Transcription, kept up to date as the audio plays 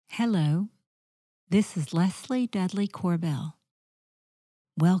Hello, this is Leslie Dudley Corbell.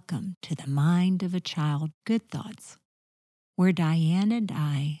 Welcome to the Mind of a Child Good Thoughts, where Diane and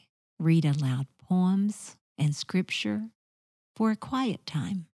I read aloud poems and scripture for a quiet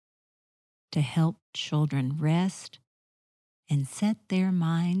time to help children rest and set their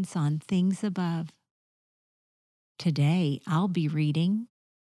minds on things above. Today I'll be reading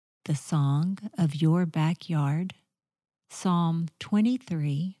the Song of Your Backyard, Psalm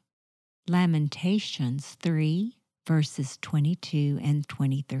 23, Lamentations 3, verses 22 and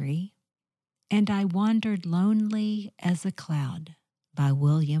 23, and I Wandered Lonely as a Cloud by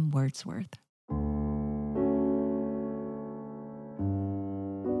William Wordsworth.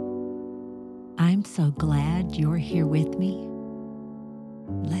 I'm so glad you're here with me.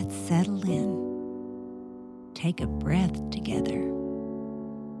 Let's settle in, take a breath together,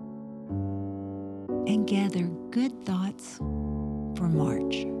 and gather good thoughts for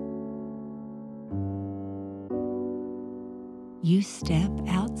March. You step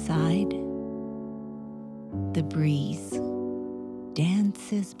outside, the breeze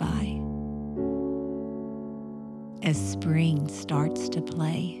dances by. As spring starts to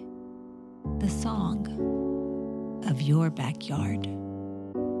play the song of your backyard.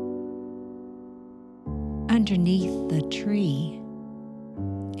 Underneath the tree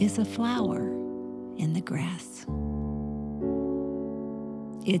is a flower in the grass.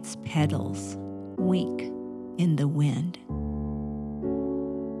 Its petals wink in the wind.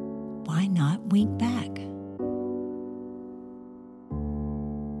 Why not wink back?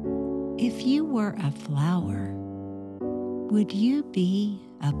 If you were a flower, would you be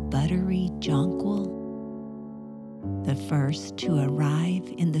a buttery jonquil, the first to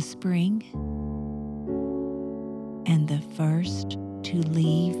arrive in the spring and the first to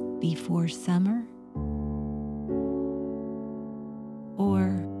leave before summer?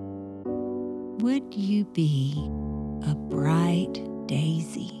 Or would you be a bright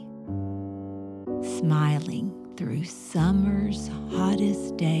daisy, smiling through summer's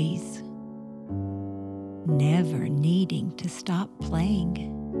hottest days, never needing to stop playing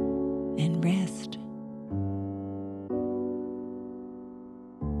and rest?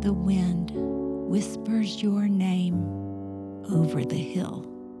 The wind whispers your name over the hill.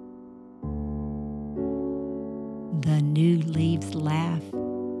 The new leaves laugh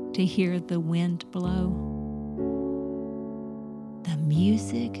to hear the wind blow. The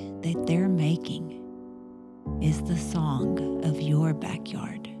music that they're making is the song of your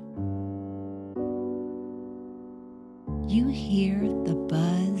backyard. You hear the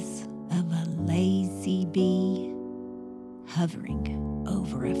buzz of a lazy bee hovering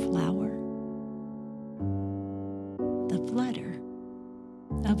over a flower, the flutter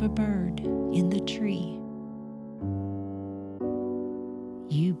of a bird in the tree.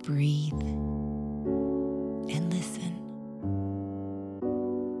 You breathe and listen.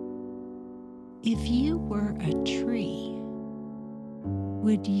 If you were a tree,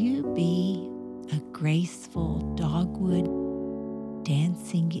 would you be a graceful dogwood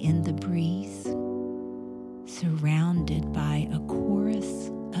dancing in the breeze, surrounded by a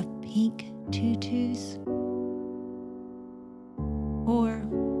chorus of pink tutus? Or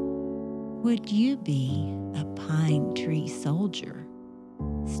would you be a pine tree soldier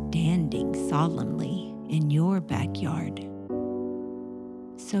standing solemnly in your backyard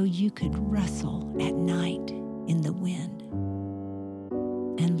so you could rustle at night in the wind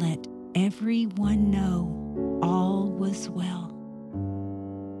and let everyone know all was well?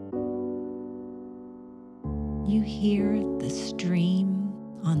 You hear the stream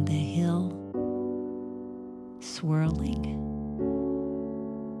on the hill swirling,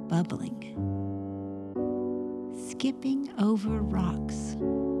 bubbling, skipping over rocks,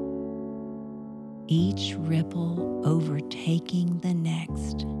 each ripple overtaking the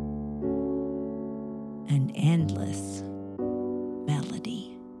next, an endless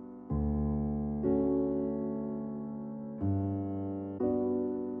melody.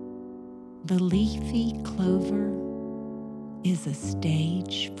 The leafy clover is a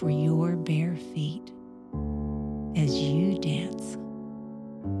stage for your bare feet as you dance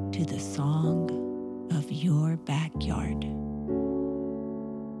to the song of your backyard.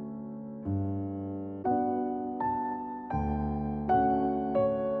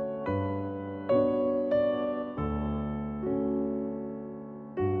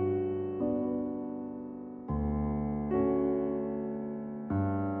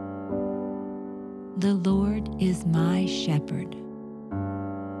 The Lord is my shepherd.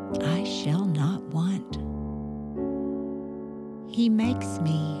 I shall not want. He makes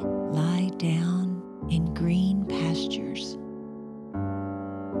me lie down in green pastures.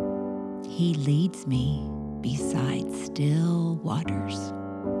 He leads me beside still waters.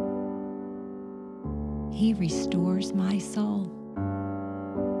 He restores my soul.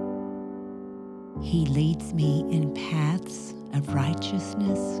 He leads me in paths of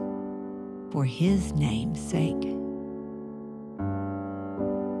righteousness for His name's sake.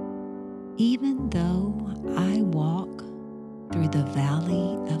 Even though I walk through the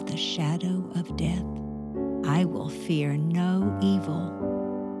valley of the shadow of death, I will fear no evil,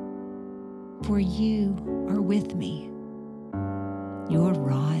 for You are with me. Your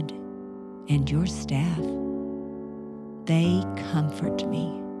rod and Your staff, they comfort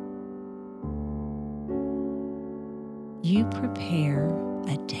me. You prepare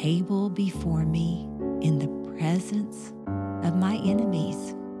a table before me in the presence of my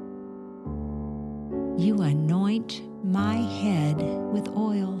enemies. You anoint my head with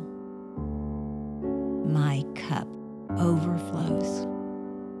oil. My cup overflows.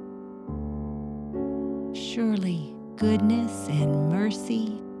 Surely goodness and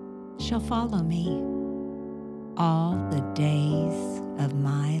mercy shall follow me all the days of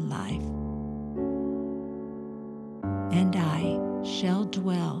my life, and I shall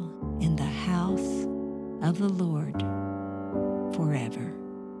dwell in the house of the Lord forever.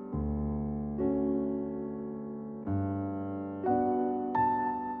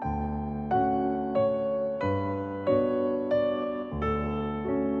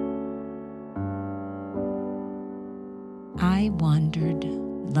 I wandered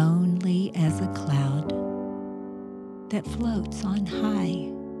lonely as a cloud that floats on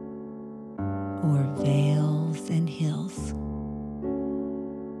high o'er vales and hills,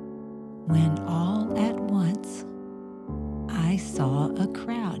 when all at once I saw a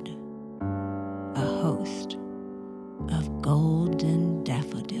crowd, a host of golden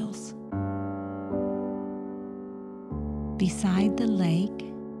daffodils. Beside the lake,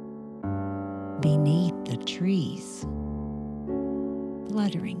 beneath the trees,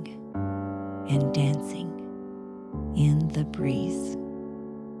 fluttering and dancing in the breeze.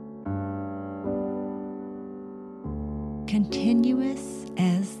 Continuous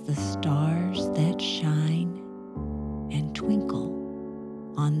as the stars that shine and twinkle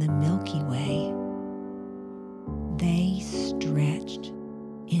on the Milky Way, they stretched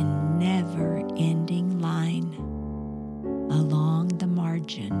in never-ending line along the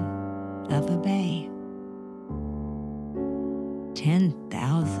margin of a bay.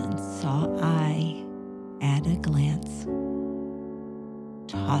 10,000 saw I at a glance,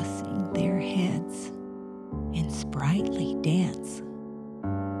 tossing their heads in sprightly dance.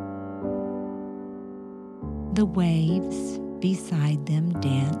 The waves beside them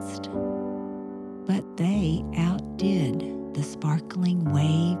danced, but they outdid the sparkling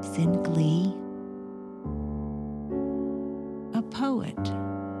waves in glee. A poet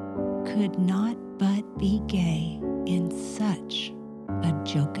could not but be gay in such a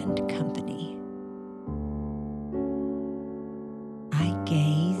jocund company. I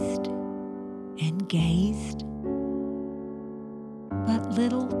gazed and gazed, but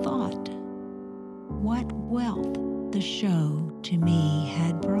little thought what wealth the show to me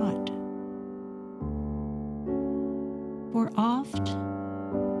had brought. For oft,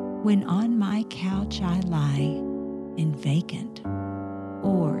 when on my couch I lie in vacant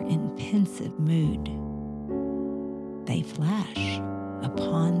or in pensive mood, they flash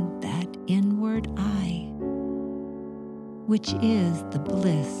upon that inward eye, which is the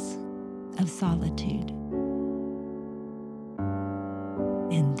bliss of solitude.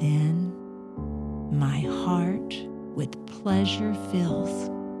 And then my heart with pleasure fills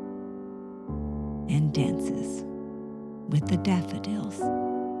and dances with the daffodils.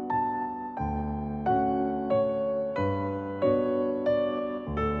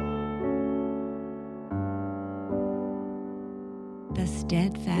 The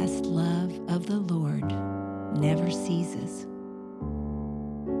steadfast love of the Lord never ceases.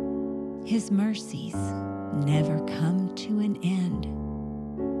 His mercies never come to an end.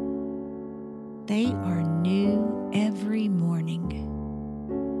 They are new every morning.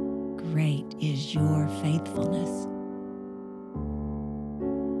 Great is your faithfulness.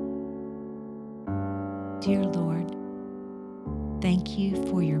 Dear Lord, thank you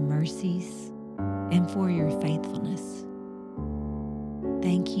for your mercies and for your faithfulness.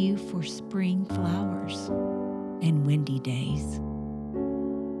 Thank you for spring flowers and windy days.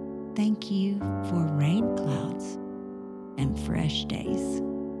 Thank you for rain clouds and fresh days.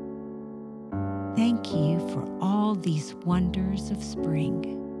 Thank you for all these wonders of spring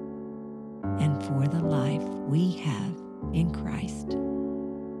and for the life we have in Christ.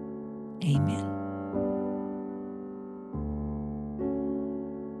 Amen.